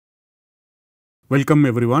Welcome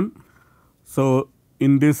everyone. So,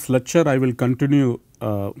 in this lecture I will continue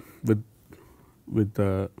with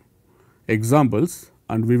examples,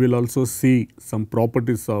 and we will also see some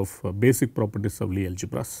properties of basic properties of Lie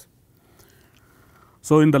algebras.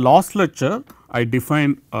 So, in the last lecture I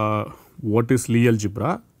defined what is Lie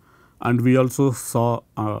algebra, and we also saw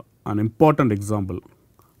an important example,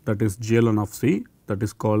 that is GLN of C, that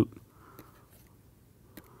is called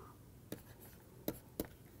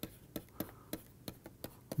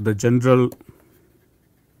the general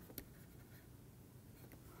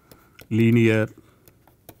linear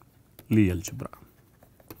Lie algebra.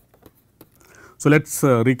 So, let us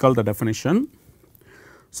recall the definition.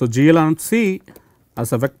 So, GLN of C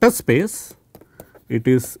as a vector space, it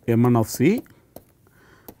is Mn of C,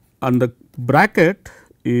 and the bracket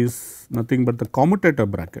is nothing but the commutator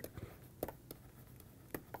bracket.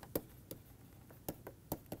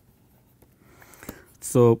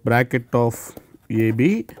 So, bracket of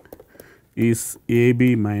AB is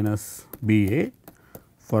AB minus BA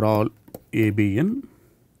for all AB in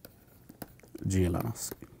GLN of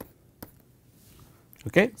C.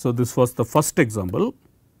 Okay. So, this was the first example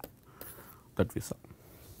that we saw.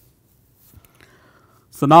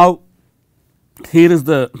 So, now here is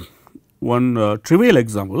the one trivial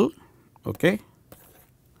example. Okay.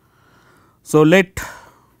 So, let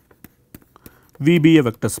V be a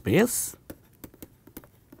vector space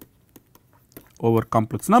over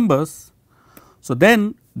complex numbers. So,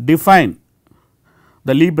 then define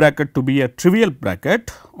the Lie bracket to be a trivial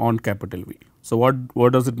bracket on capital V. So,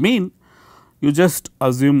 what does it mean? You just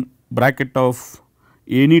assume bracket of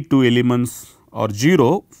any two elements or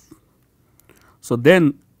 0. So,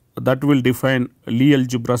 then that will define Lie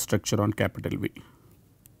algebra structure on capital V.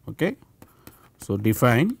 Okay. So,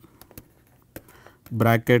 define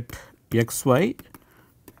bracket x y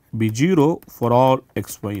be 0 for all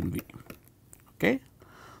x y in V. Okay.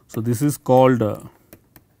 So, this is called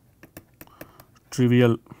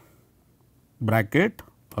trivial bracket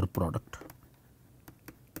or product,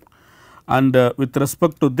 and with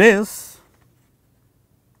respect to this,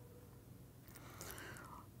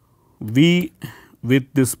 V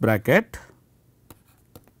with this bracket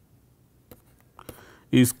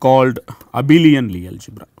is called abelian Lie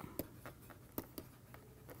algebra.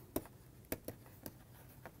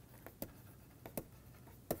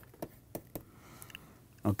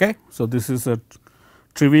 Okay. So, this is a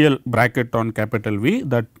trivial bracket on capital V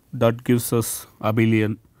that gives us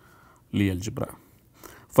abelian Lie algebra.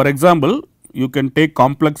 For example, you can take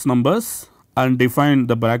complex numbers and define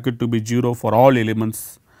the bracket to be 0 for all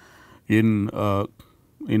elements in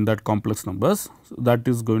that complex numbers. So, that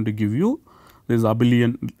is going to give you this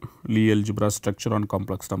abelian Lie algebra structure on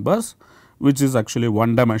complex numbers, which is actually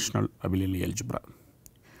one dimensional abelian Lie algebra.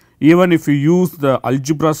 Even if you use the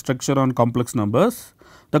algebra structure on complex numbers,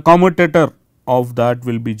 the commutator of that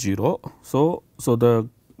will be 0. So, the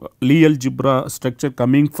Lie algebra structure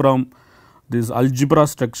coming from this algebra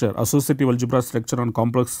structure, associative algebra structure on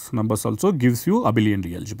complex numbers also gives you abelian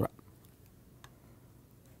Lie algebra.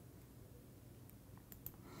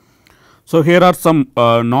 So, here are some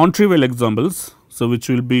non-trivial examples, so which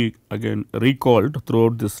will be again recalled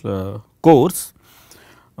throughout this course.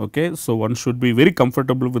 Okay. So, one should be very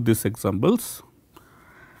comfortable with these examples.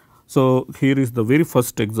 So, here is the very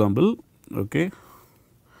first example, okay,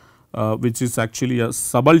 which is actually a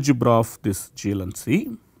subalgebra of this GLN C.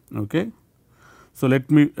 Okay. So, let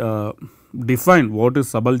me define what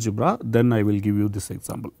is subalgebra, then I will give you this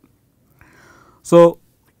example. So,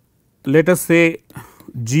 let us say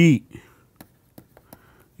G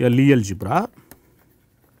a Lie algebra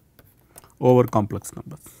over complex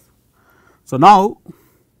numbers. So, now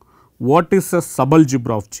what is a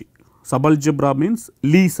subalgebra of G? Subalgebra means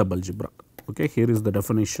Lie subalgebra. Okay. Here is the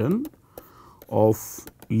definition of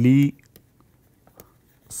Lie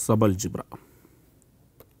subalgebra.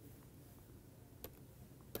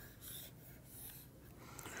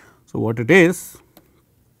 So, what it is?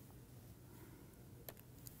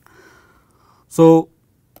 So,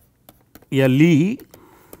 a Lie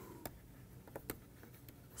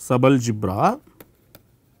subalgebra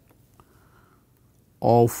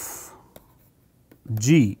of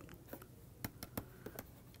G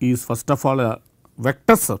is first of all a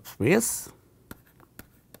vector subspace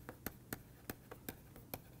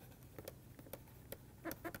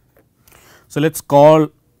So, let us call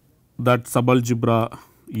that subalgebra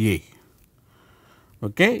A.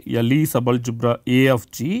 Okay. A Lie subalgebra A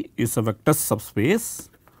of G is a vector subspace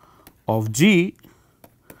of G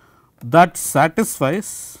that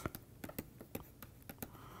satisfies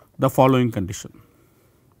the following condition.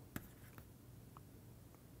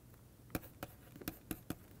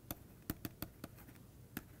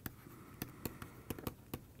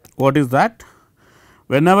 What is that?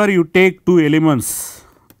 Whenever you take two elements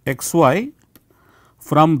x y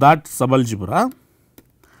from that subalgebra,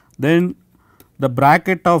 then the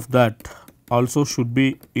bracket of that also should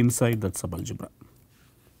be inside that subalgebra.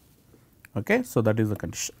 Okay. So, that is the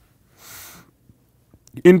condition.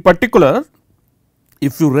 In particular,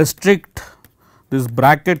 if you restrict this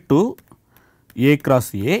bracket to A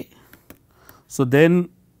cross A, so then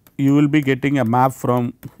you will be getting a map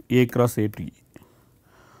from A cross A to E.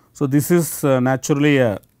 So, this is naturally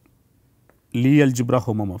a Lie algebra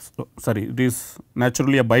homomorphism, sorry, it is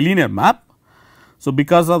naturally a bilinear map. So,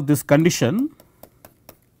 because of this condition,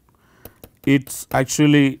 it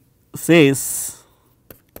actually says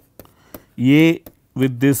A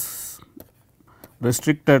with this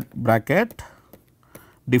restricted bracket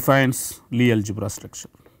defines Lie algebra structure.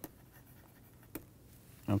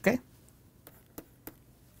 Okay.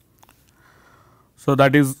 So,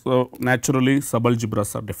 that is naturally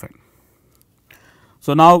subalgebras are defined.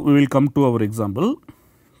 So, now we will come to our example.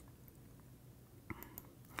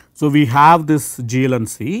 So, we have this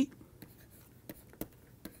GLNC.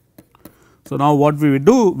 So, now what we will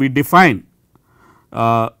do? We define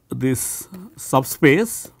this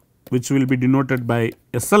subspace which will be denoted by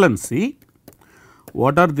SLNC.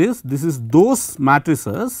 What are this? This is those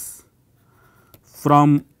matrices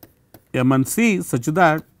from M and C such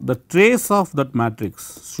that the trace of that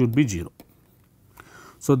matrix should be 0.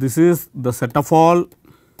 So, this is the set of all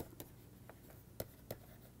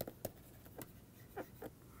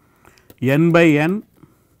n by n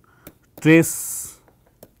traceless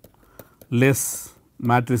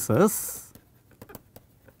matrices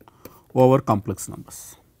over complex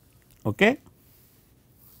numbers. Okay.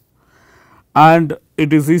 And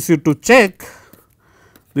it is easy to check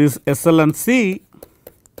this SLNC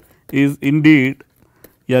is indeed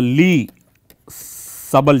a Lie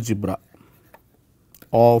subalgebra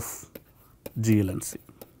of GLNC.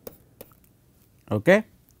 Okay.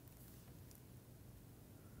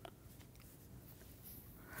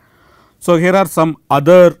 So, here are some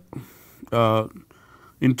other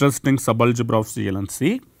interesting subalgebra of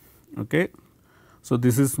GLNC. Okay. So,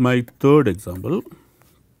 this is my third example.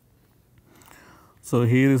 So,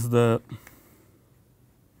 here is the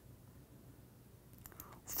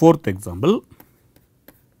fourth example.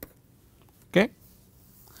 Okay.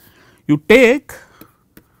 You take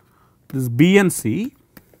this B and C,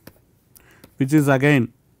 which is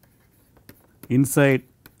again inside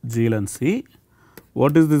GLNC.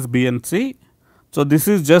 What is this B and C? So, this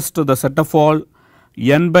is just the set of all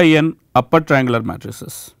n by n upper triangular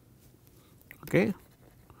matrices. Okay.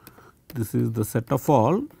 This is the set of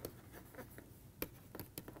all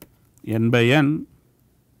n by n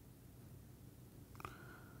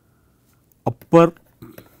upper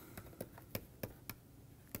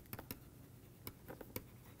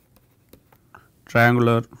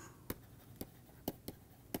triangular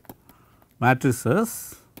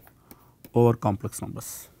matrices over complex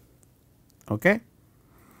numbers. Okay.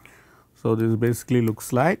 So, this basically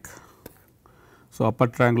looks like, so upper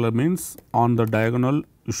triangular means on the diagonal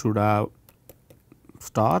you should have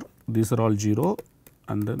star, these are all 0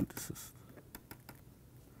 and then this is.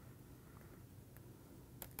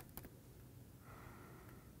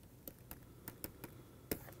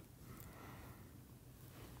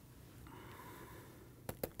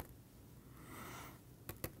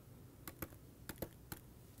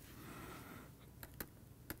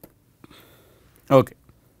 Okay.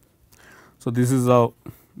 So, this is how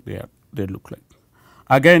they look like.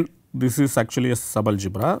 Again, this is actually a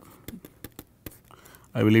subalgebra.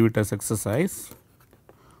 I will leave it as exercise.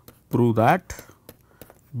 Prove that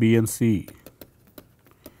B and C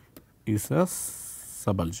is a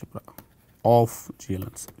subalgebra of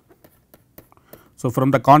GLNC. So,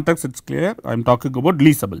 from the context it is clear, I am talking about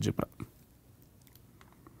Lie subalgebra.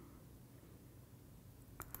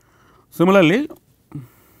 Similarly,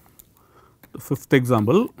 the fifth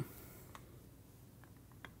example.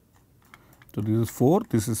 So, this is 4,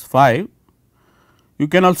 this is 5. You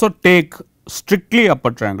can also take strictly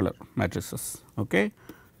upper triangular matrices. Okay.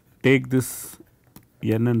 Take this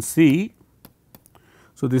n and C.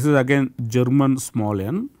 So, this is again German small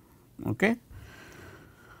n. Okay.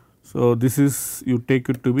 So, this is you take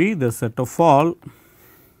it to be the set of all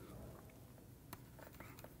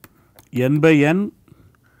n by n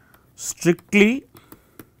strictly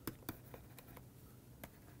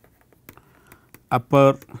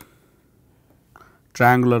upper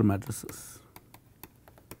triangular matrices.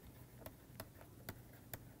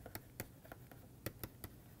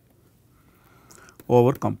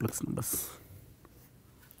 Over complex numbers.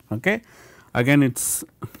 Okay. Again it is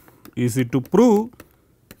easy to prove.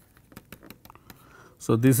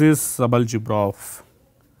 So, this is subalgebra of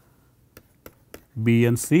B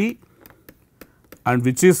and C, and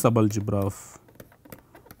which is subalgebra of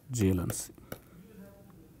GL and C.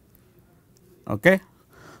 Okay.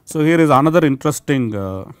 So, here is another interesting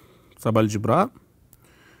subalgebra,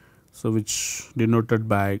 so which denoted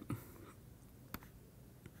by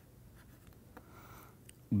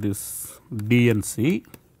this D and C.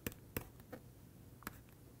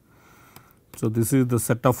 So, this is the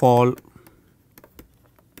set of all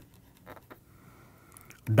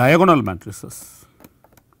diagonal matrices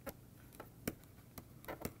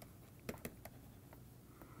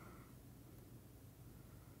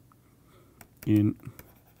in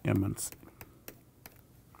M and C.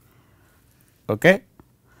 Okay.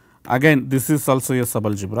 Again, this is also a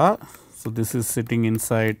subalgebra. So, this is sitting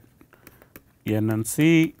inside N and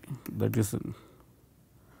C, that is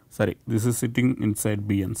this is sitting inside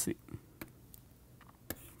B and C.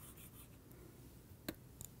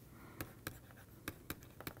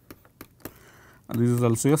 And this is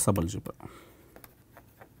also a subalgebra.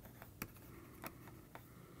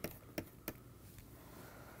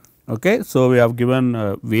 Okay. So, we have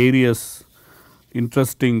given various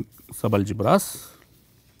interesting subalgebras.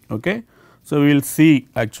 Okay. So, we will see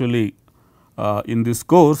actually in this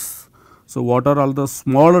course. So, what are all the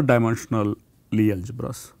smaller dimensional Lie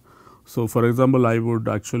algebras? So, for example, I would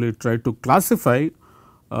actually try to classify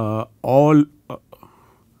all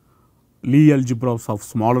Lie algebras of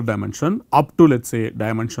smaller dimension up to, let us say,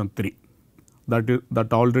 dimension 3.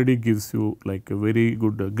 That already gives you like a very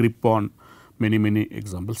good grip on many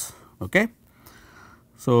examples. Okay.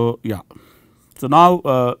 So, yeah. So, now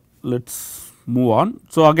let us move on.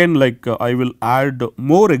 So, again like I will add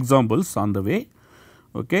more examples on the way.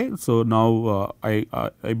 Okay. So, now I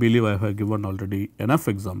believe I have given already enough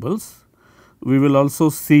examples. We will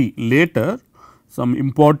also see later some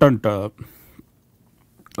important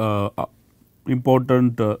Lie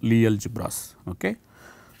algebras. Okay.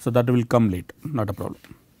 So, that will come later, not a problem.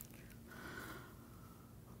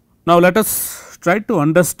 Now, let us try to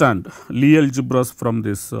understand Lie algebras from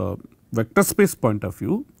this vector space point of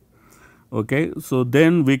view. Okay. So,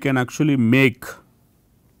 then we can actually make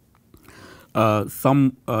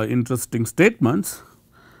some interesting statements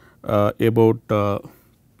about the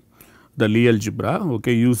Lie algebra,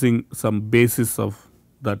 okay, using some basis of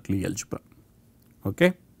that Lie algebra.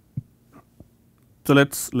 Okay. So,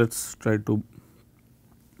 let us try to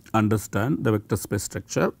understand the vector space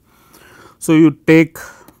structure. So, you take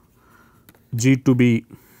G to be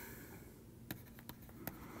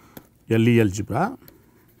a Lie algebra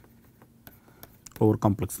over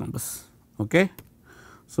complex numbers. Okay.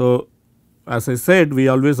 So, as I said, we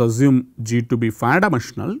always assume G to be finite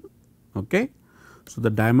dimensional. Okay. So,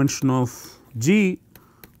 the dimension of G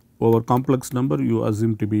over complex number you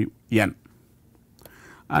assume to be n,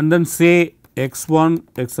 and then say x 1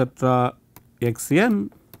 etcetera x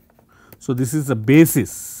n. So, this is the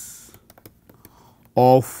basis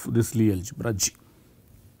of this Lie algebra G.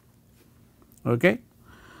 Okay.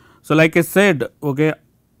 So, like I said, okay,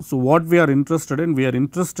 so what we are interested in? We are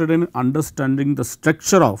interested in understanding the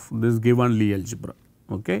structure of this given Lie algebra.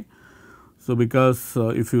 Okay. So, because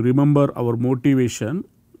if you remember our motivation,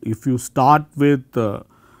 if you start with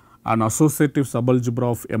an associative subalgebra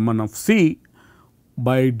of M n of C,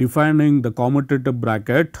 by defining the commutative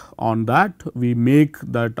bracket on that, we make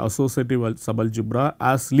that associative subalgebra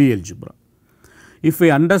as Lie algebra. If we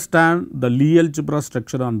understand the Lie algebra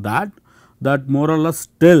structure on that, that more or less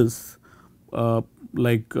tells how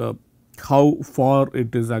far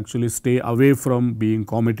it is actually stay away from being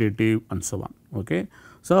commutative and so on. Okay.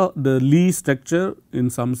 So, the Lie structure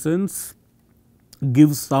in some sense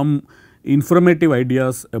gives some informative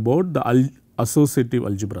ideas about the associative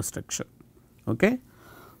algebra structure. Okay.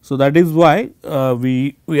 So, that is why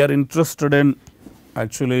we are interested in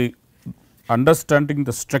actually understanding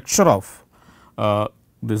the structure of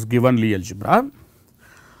this given Lie algebra.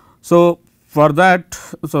 So, for that,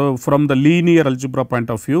 so from the linear algebra point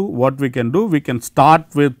of view, what we can do? We can start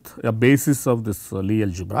with a basis of this Lie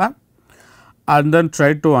algebra and then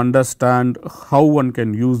try to understand how one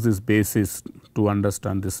can use this basis to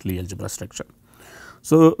understand this Lie algebra structure.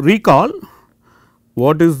 So, recall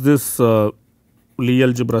what is this Lie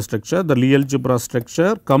algebra structure? The Lie algebra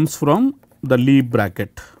structure comes from the Lie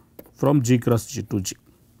bracket from G cross G to G.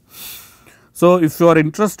 So, if you are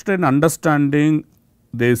interested in understanding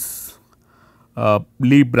this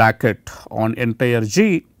Lie bracket on entire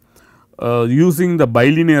G using the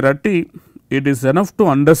bilinearity, it is enough to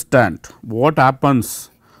understand what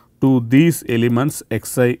happens to these elements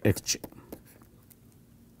xi xj.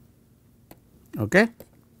 Okay.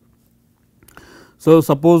 So,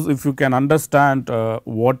 suppose if you can understand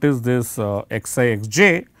what is this xi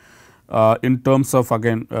xj in terms of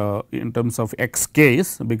again in terms of x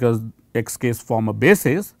case, because x case form a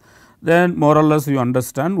basis, then more or less you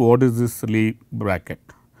understand what is this Lie bracket.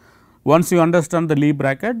 Once you understand the Lie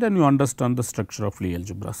bracket, then you understand the structure of Lie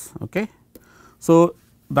algebras. Okay. So,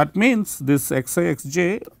 that means this xi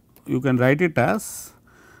xj you can write it as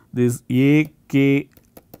this a k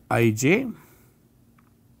I j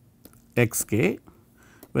x k,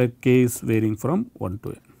 where k is varying from 1 to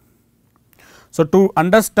n. So, to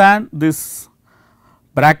understand this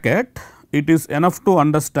bracket, it is enough to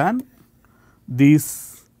understand these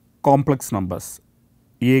complex numbers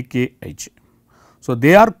a k I j. So,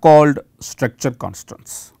 they are called structure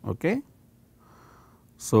constants. Okay.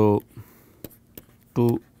 So,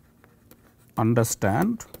 to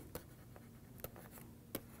understand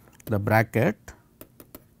the bracket,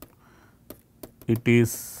 it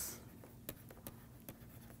is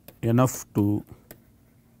enough to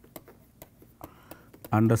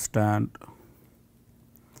understand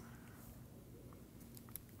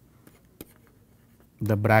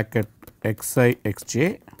the bracket xi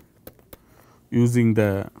xj using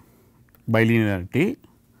the bilinearity.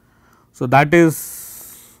 So, that is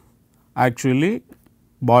actually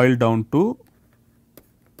boiled down to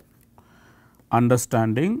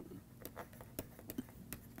understanding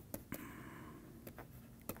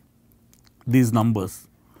these numbers,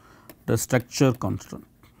 the structure constant.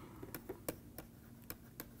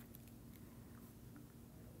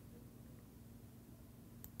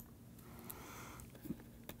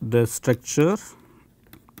 The structure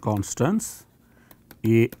constants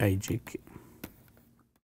a I j k.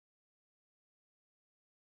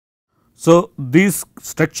 So, these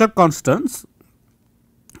structure constants,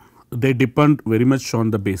 they depend very much on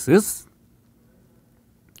the basis.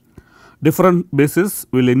 Different bases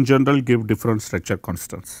will in general give different structure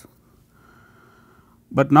constants.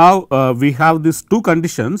 But now, we have these two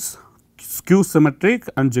conditions, skew symmetric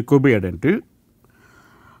and Jacobi identity,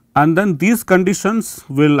 and then these conditions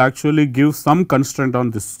will actually give some constraint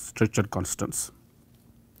on this structure constants.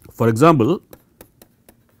 For example,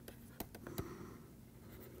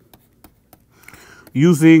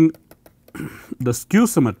 using the skew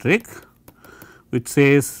symmetric, which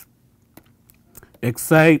says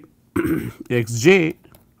xi xj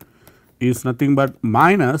is nothing but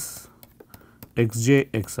minus xj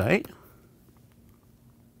xi,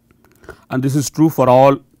 and this is true for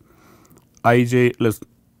all I j less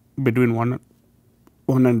between 1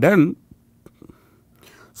 and n.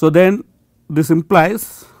 So, then this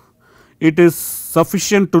implies it is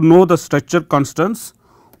sufficient to know the structure constants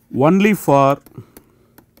only for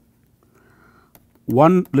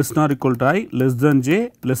 1 less than or equal to I less than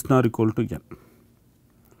j less than or equal to n,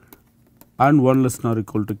 and 1 less than or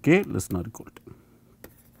equal to k less than or equal to.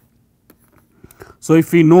 So,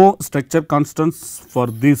 if we know structure constants for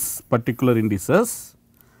these particular indices,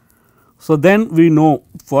 so then we know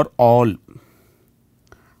for all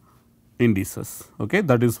indices. Okay,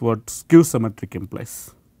 that is what skew symmetric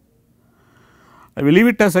implies. I will leave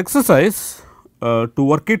it as exercise to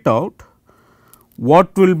work it out.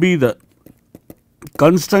 What will be the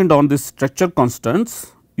constraint on this structure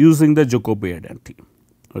constants using the Jacobi identity?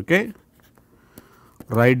 Okay.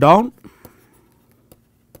 Write down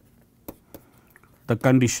the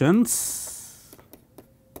conditions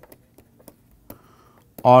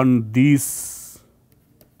on these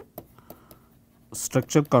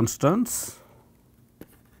structure constants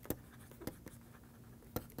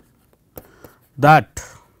that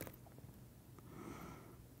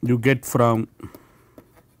you get from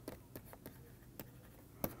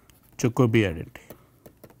Jacobi identity.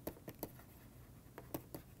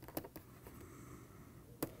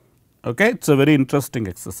 Okay, it is a very interesting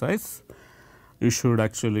exercise, you should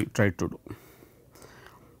actually try to do.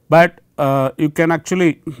 But you can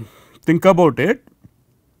actually think about it.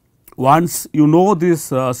 Once you know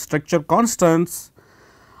these structure constants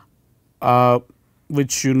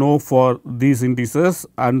which you know for these indices,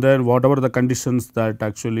 and then whatever the conditions that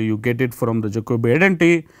actually you get it from the Jacobi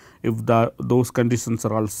identity, if those conditions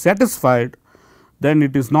are all satisfied, then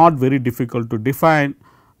it is not very difficult to define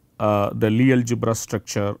the Lie algebra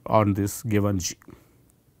structure on this given G.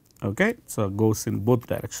 Okay. So, goes in both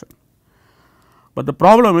directions. But the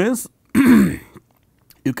problem is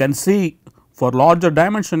you can see for larger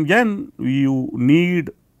dimension n you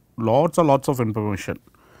need lots of information.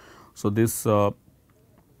 So, this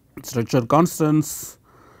structure constants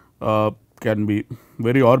can be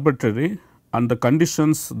very arbitrary, and the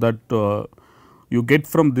conditions that you get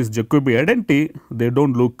from this Jacobi identity, they do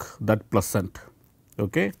not look that pleasant.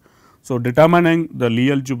 Okay. So, determining the Lie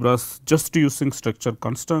algebras just using structure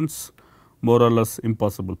constants more or less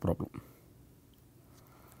impossible problem.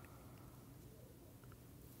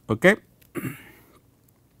 Okay.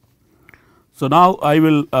 So, now I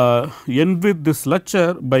will end with this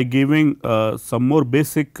lecture by giving some more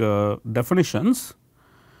basic definitions.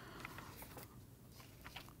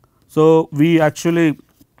 So, we actually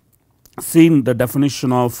seen the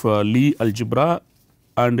definition of Lie algebra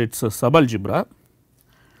and its subalgebra.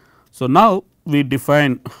 So, now we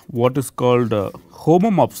define what is called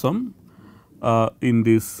homomorphism in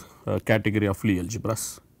this category of Lie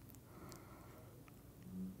algebras.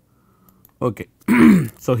 Okay.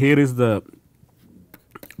 So, here is the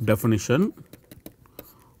definition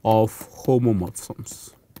of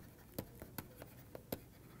homomorphisms.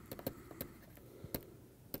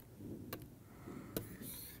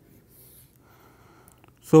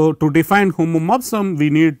 So, to define homomorphism we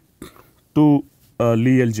need two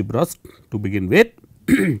Lie algebras to begin with.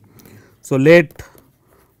 So, let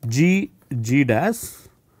G dash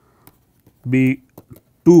be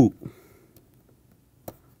two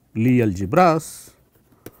Lie algebras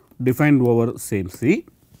defined over same C.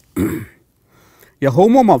 A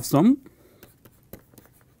homomorphism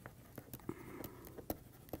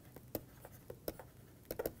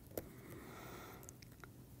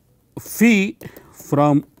phi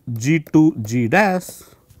from G to G dash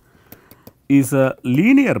is a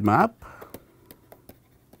linear map,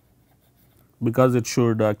 because it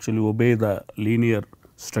should actually obey the linear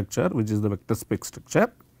structure, which is the vector space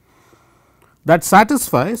structure, that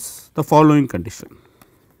satisfies the following condition.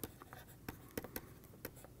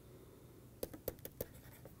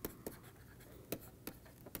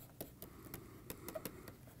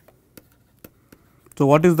 So,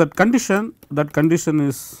 what is that condition? That condition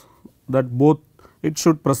is that both it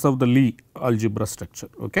should preserve the Lie algebra structure.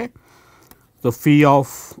 Okay. So, phi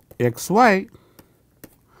of x y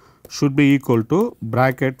should be equal to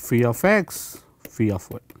bracket phi of x, phi of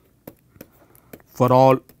y for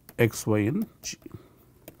all x y in G.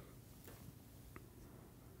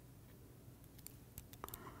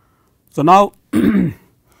 So, now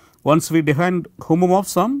once we define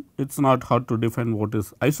homomorphism, it is not hard to define what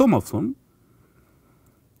is isomorphism.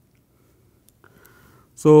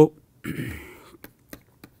 So,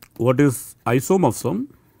 what is isomorphism?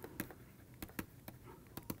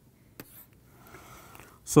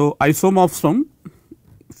 So, isomorphism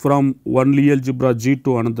from one Lie algebra G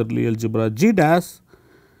to another Lie algebra G dash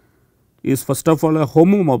is first of all a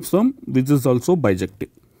homomorphism which is also bijective.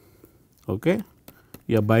 Okay.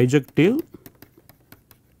 A bijective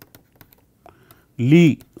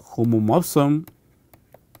Lie homomorphism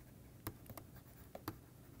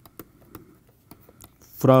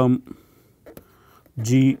from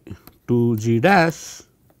G to G dash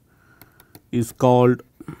is called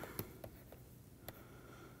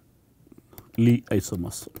Lie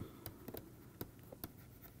isomorphism.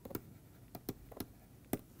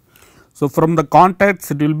 So, from the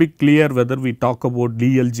context it will be clear whether we talk about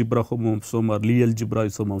Lie algebra homomorphism or Lie algebra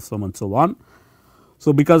isomorphism and so on.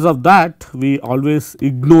 So, because of that we always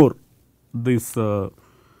ignore this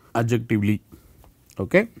adjective Lie.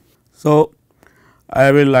 Okay. So,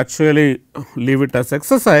 I will actually leave it as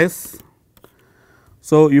exercise.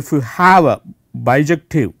 So, if you have a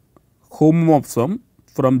bijective homomorphism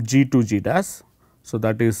from G to G dash, so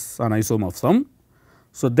that is an isomorphism.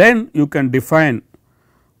 So, then you can define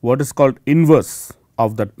what is called inverse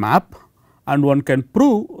of that map, and one can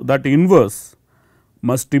prove that inverse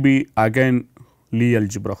must be again Lie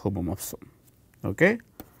algebra homomorphism. Okay.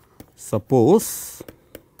 Suppose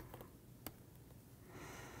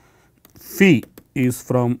phi is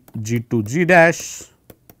from G to G dash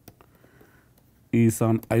is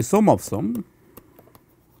an isomorphism,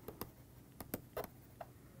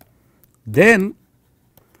 then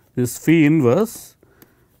this phi inverse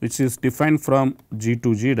which is defined from G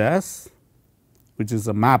to G dash, which is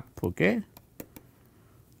a map, okay,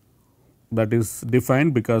 that is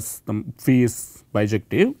defined because the phi is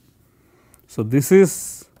bijective. So, this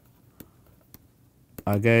is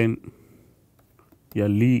again a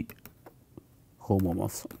Lie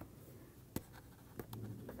homomorphism.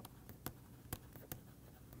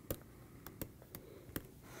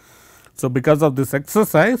 So, because of this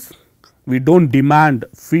exercise we do not demand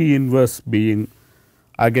phi inverse being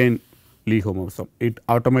again Lie homomorphism, it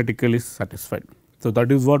automatically is satisfied. So,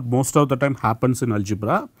 that is what most of the time happens in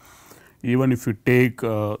algebra. Even if you take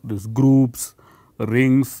these groups,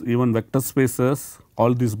 rings, even vector spaces,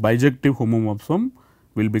 all these bijective homomorphism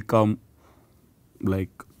will become like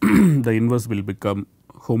the inverse will become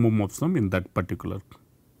homomorphism in that particular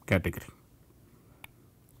category.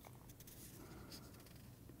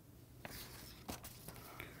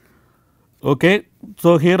 Okay.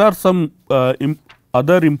 So, here are some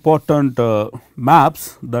other important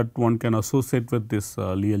maps that one can associate with this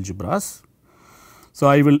Lie algebras. So,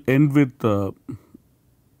 I will end with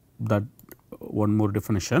that one more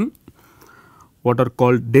definition, what are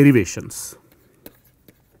called derivations.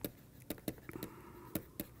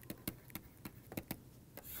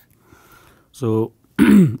 So,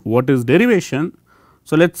 what is derivation?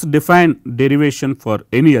 So, let us define derivation for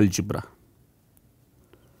any algebra.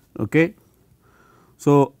 Okay.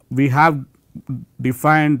 So, we have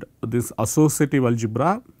defined this associative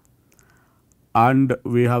algebra and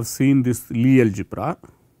we have seen this Lie algebra.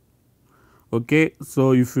 Okay.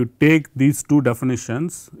 So, if you take these two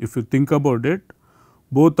definitions, if you think about it,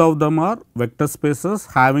 both of them are vector spaces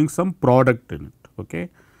having some product in it. Okay.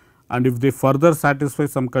 And if they further satisfy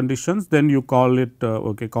some conditions, then you call it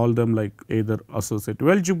call them like either associative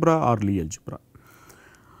algebra or Lie algebra.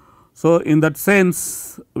 So, in that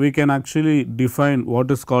sense we can actually define what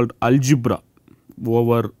is called algebra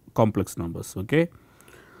over complex numbers. Okay.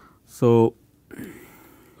 So,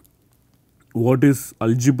 what is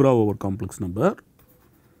algebra over complex number?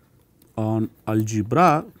 On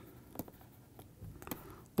algebra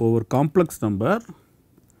over complex number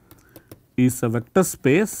is a vector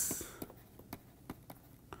space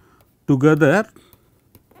together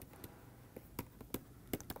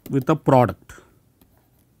with a product.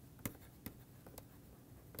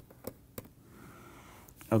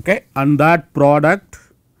 Okay. And that product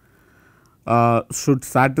should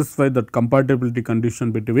satisfy that compatibility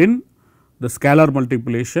condition between the scalar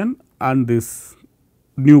multiplication and this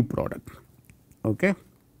new product. Okay.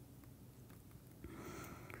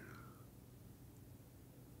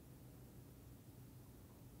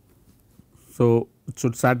 So, it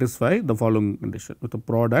should satisfy the following condition with a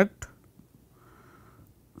product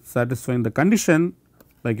satisfying the condition,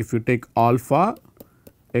 like if you take alpha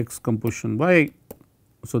x composition y.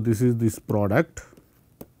 So, this is this product.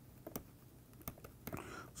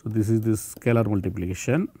 So, this is this scalar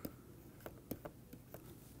multiplication.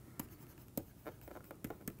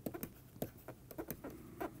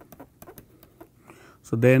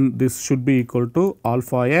 So, then this should be equal to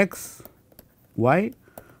alpha x y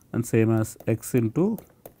and same as x into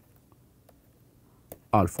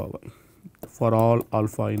alpha y for all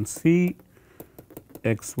alpha in C,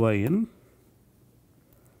 x y in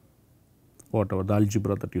whatever the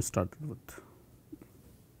algebra that you started with.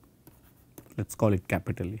 Let us call it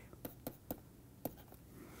capital A.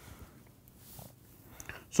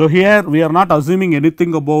 So, here we are not assuming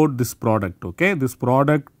anything about this product. Okay. This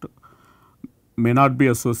product may not be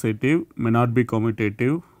associative, may not be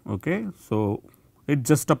commutative. Okay. So, it is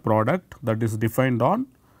just a product that is defined on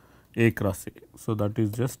A cross A. So, that is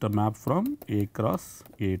just a map from A cross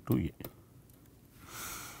A to A.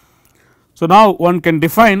 So, now one can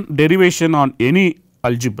define derivation on any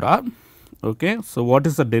algebra. Okay. So, what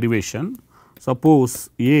is the derivation? Suppose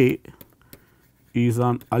A is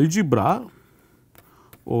an algebra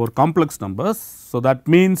over complex numbers. So, that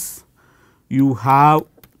means you have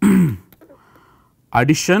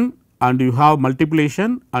addition and you have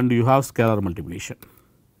multiplication and you have scalar multiplication.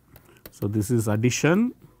 So, this is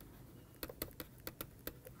addition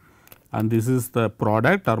and this is the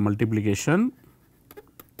product or multiplication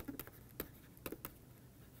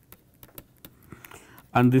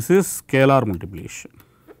and this is scalar multiplication.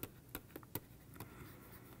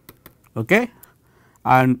 Okay.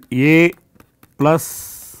 And A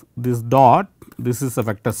plus this dot, this is a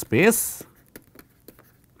vector space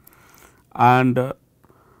and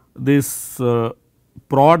this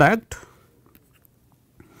product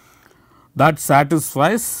that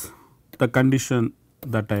satisfies the condition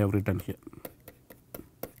that I have written here.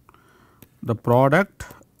 The product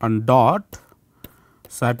and dot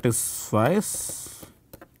satisfies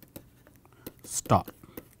star.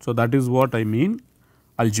 So, that is what I mean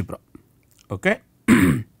algebra. Okay.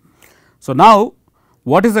 So, now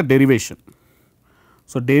what is a derivation?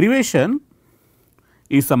 So, derivation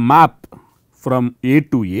is a map from A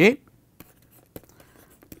to A.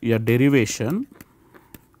 A derivation,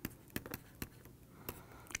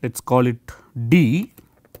 let us call it D,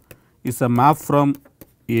 is a map from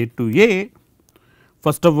A to A.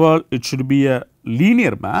 First of all, it should be a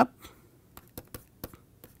linear map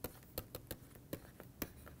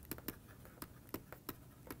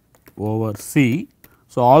over C.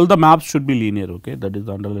 So, all the maps should be linear, okay. That is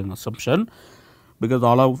the underlying assumption, because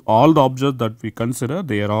all the objects that we consider,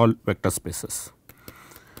 they are all vector spaces.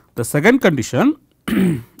 The second condition,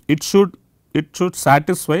 it should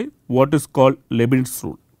satisfy what is called Leibniz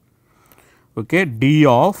rule. Okay. D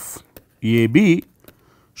of A B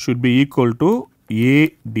should be equal to A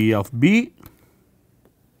D of B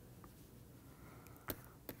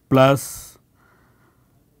plus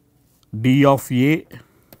d of a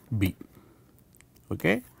b,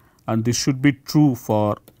 okay, and this should be true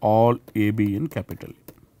for all a b in capital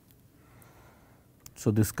A.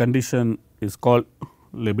 So, this condition is called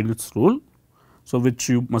Leibniz rule. So, which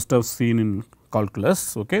you must have seen in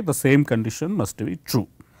calculus, okay. The same condition must be true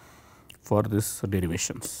for this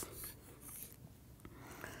derivations.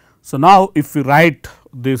 So, now if we write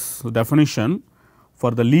this definition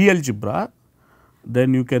for the Lie algebra,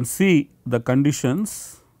 then you can see the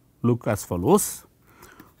conditions look as follows.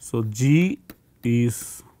 So, G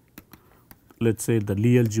is, let us say, the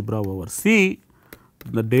Lie algebra over C.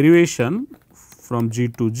 The derivation from G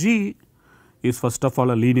to G is first of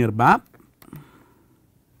all a linear map,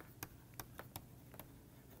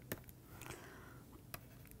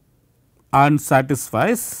 and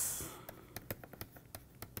satisfies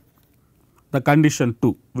the condition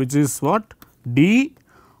 2, which is what? D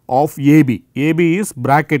of A B. A B is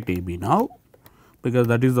bracket A B now, because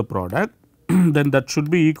that is the product. Then that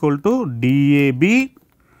should be equal to D A B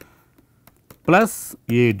plus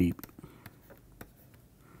A D B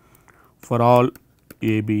for all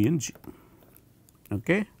A B in G.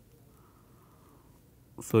 Okay.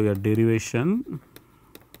 So, your derivation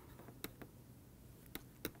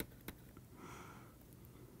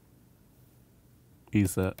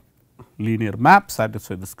is a linear map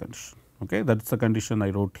satisfy this condition. Okay. That is the condition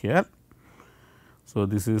I wrote here. So,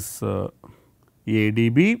 this is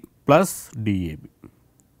ADB plus DAB.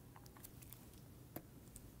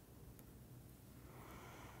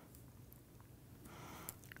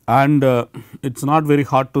 And it is not very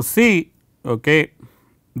hard to see, okay,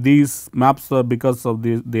 these maps are because of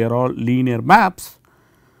these, they are all linear maps.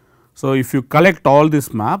 So, if you collect all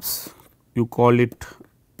these maps, you call it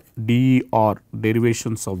D or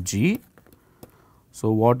derivations of G.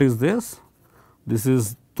 So, what is this? This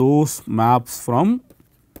is those maps from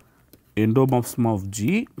endomorphism of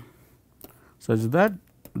G such that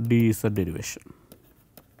D is a derivation.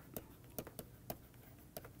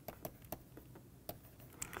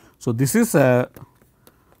 So, this is a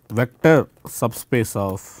vector subspace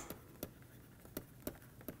of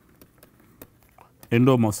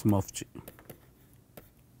endomorphism of G.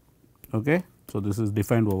 Okay. So, this is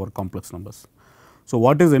defined over complex numbers. So,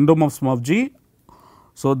 what is endomorphism of G?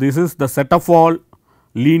 So, this is the set of all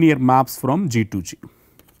linear maps from G to G.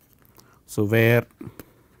 So, where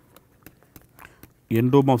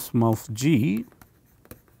endomorphism of G,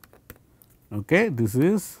 okay, this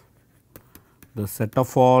is the set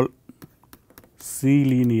of all C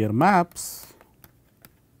linear maps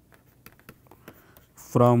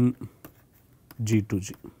from G to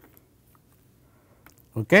G.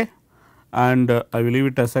 Okay. And I will leave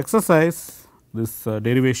it as exercise. This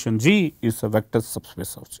derivation G is a vector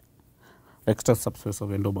subspace of G, vector subspace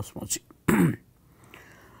of endomorphism of G.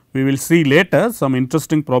 We will see later some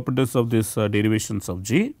interesting properties of this derivations of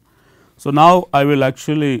G. So, now I will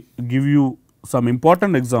actually give you some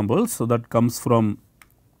important examples. So, that comes from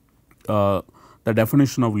the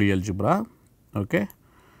definition of Lie algebra. Okay.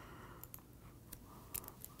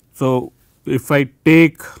 So, if I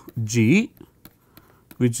take G,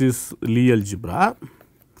 which is Lie algebra,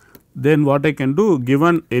 then what I can do,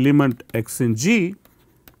 given element x in G,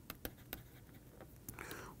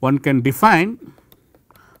 one can define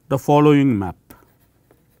the following map.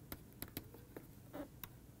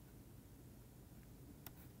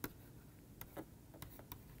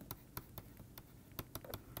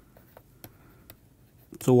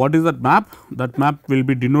 So, what is that map? That map will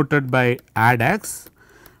be denoted by add x,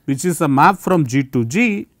 which is a map from G to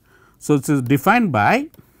G. So, it is defined by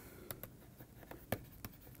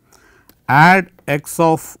add x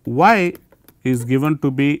of y is given to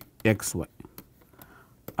be x y,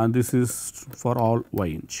 and this is for all y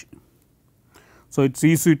in G. So, it is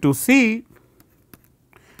easy to see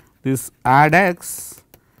this add x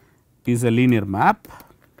is a linear map,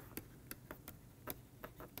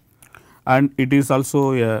 and it is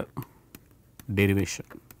also a derivation.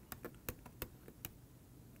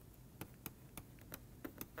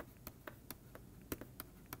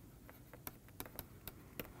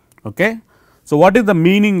 Okay. So, what is the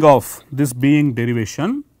meaning of this being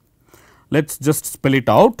derivation? Let us just spell it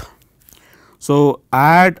out. So,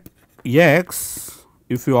 add x,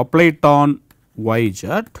 if you apply it on y z,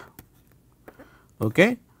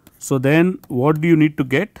 okay. So, then what do you need to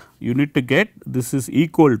get? You need to get this is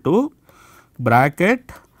equal to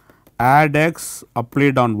bracket add x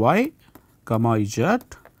applied on y comma z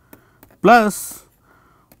plus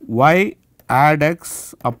y add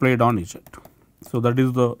x applied on z. So, that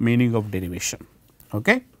is the meaning of derivation.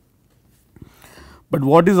 Okay. But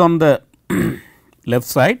what is on the left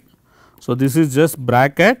side? So, this is just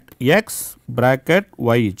bracket x bracket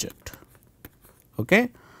y z. Okay.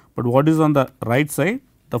 But what is on the right side?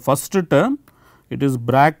 The first term, it is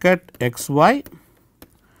bracket x y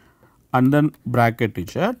and then bracket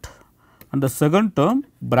z, and the second term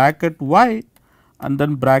bracket y and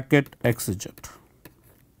then bracket x z.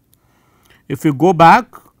 If you go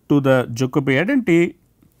back to the Jacobi identity,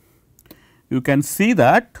 you can see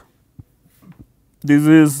that this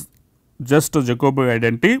is just a Jacobi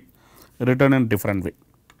identity written in different way.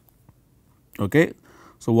 Okay.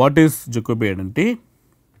 So, what is Jacobi identity?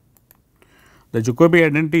 The Jacobi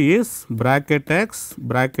identity is bracket x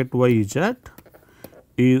bracket y z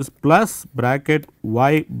is plus bracket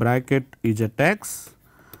y bracket z x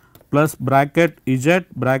plus bracket z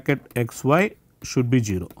bracket x y should be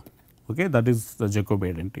 0. Okay, that is the Jacobi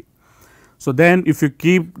identity. So, then if you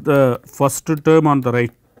keep the first term on the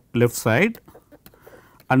left side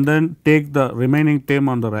and then take the remaining term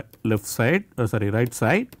on the right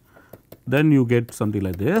side, then you get something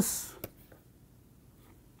like this.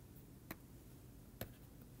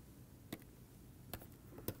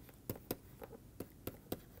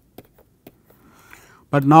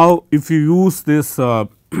 But now, if you use this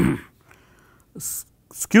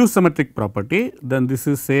skew symmetric property, then this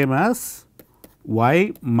is same as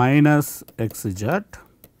y minus x z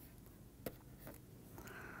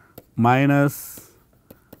minus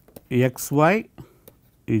x y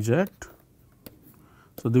z.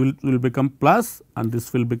 So, this will become plus and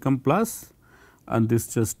this will become plus and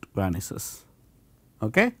this just vanishes.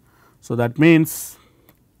 Okay. So, that means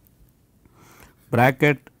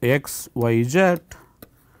bracket x y z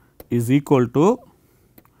is equal to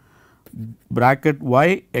bracket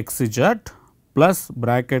y x z plus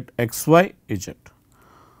bracket x y z.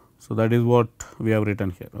 So, that is what we have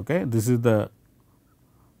written here. Okay. This is the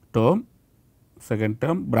term, second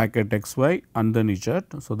term bracket x y and then z.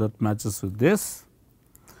 So, that matches with this.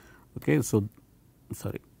 Okay. So,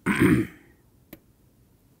 sorry.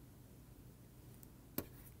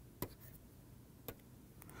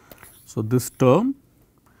 So, this term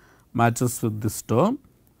matches with this term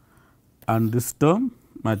and this term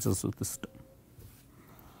matches with this term.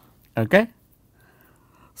 Okay.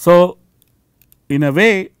 So, in a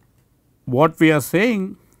way what we are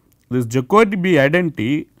saying, this Jacobi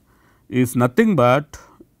identity is nothing but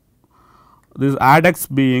this add x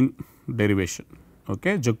being derivation.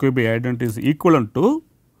 Okay. Jacobi identity is equivalent to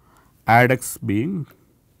add x being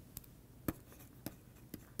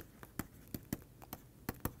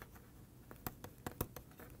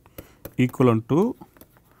equivalent to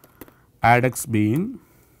add x being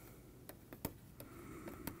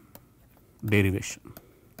derivation.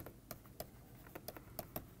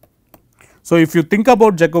 So, if you think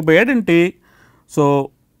about Jacobi identity,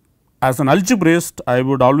 so as an algebraist I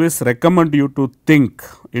would always recommend you to think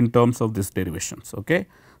in terms of these derivations. Okay.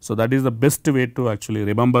 So, that is the best way to actually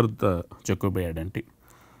remember the Jacobi identity.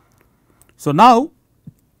 So, now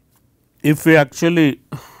if we actually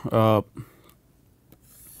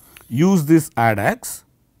use this add x,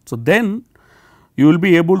 so then you will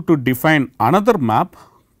be able to define another map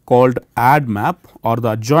called add map or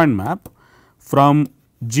the adjoint map from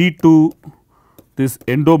G to this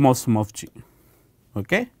endomorphism of G.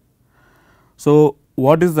 Okay. So,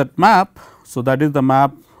 what is that map? So, that is the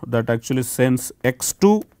map that actually sends x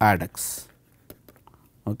to add x.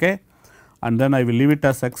 Okay. And then I will leave it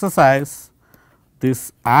as exercise,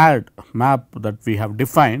 this add map that we have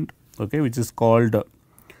defined, okay, which is called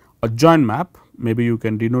adjoint map. Maybe you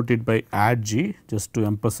can denote it by add G just to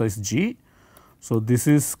emphasize G. So, this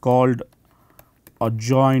is called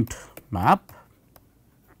adjoint map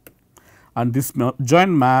and this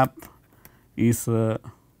adjoint map is a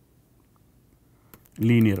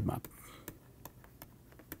linear map.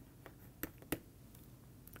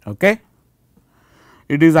 Okay.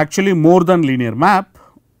 It is actually more than linear map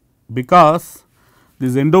because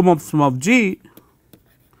this endomorphism of G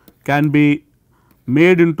can be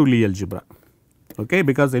made into Lie algebra. Okay,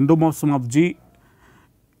 because endomorphism of G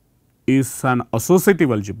is an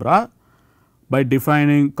associative algebra by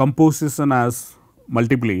defining composition as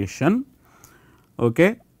multiplication.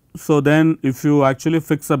 Okay. So, then if you actually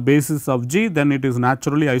fix a basis of G, then it is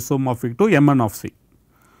naturally isomorphic to Mn of C.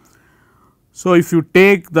 So, if you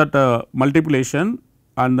take that multiplication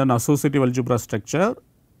and then associative algebra structure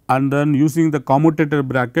and then using the commutator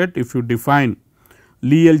bracket, if you define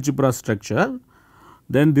Lie algebra structure,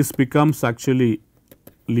 then this becomes actually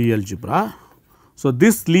Lie algebra. So,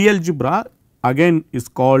 this Lie algebra again is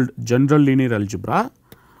called general linear algebra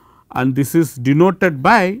and this is denoted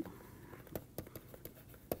by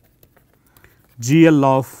GL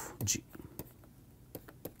of G.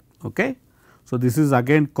 Okay. So, this is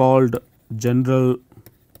again called general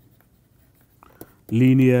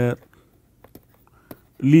linear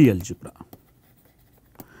Lie algebra,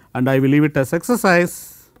 and I will leave it as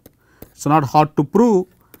exercise. It is not hard to prove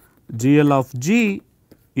GL of G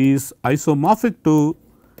is isomorphic to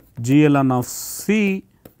GLN of C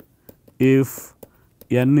if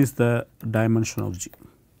n is the dimension of G.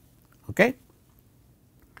 Okay.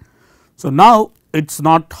 So, now it is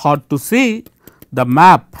not hard to see the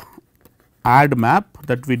map add map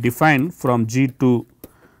that we define from G to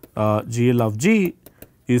GL of G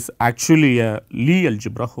is actually a Lie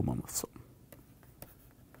algebra homomorphism.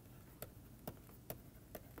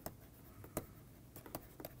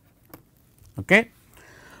 Okay.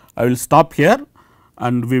 I will stop here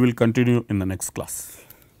and we will continue in the next class.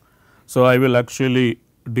 So, I will actually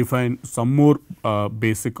define some more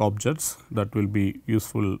basic objects that will be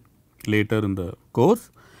useful later in the course,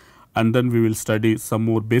 and then we will study some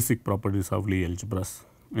more basic properties of Lie algebras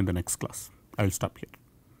in the next class. I will stop here.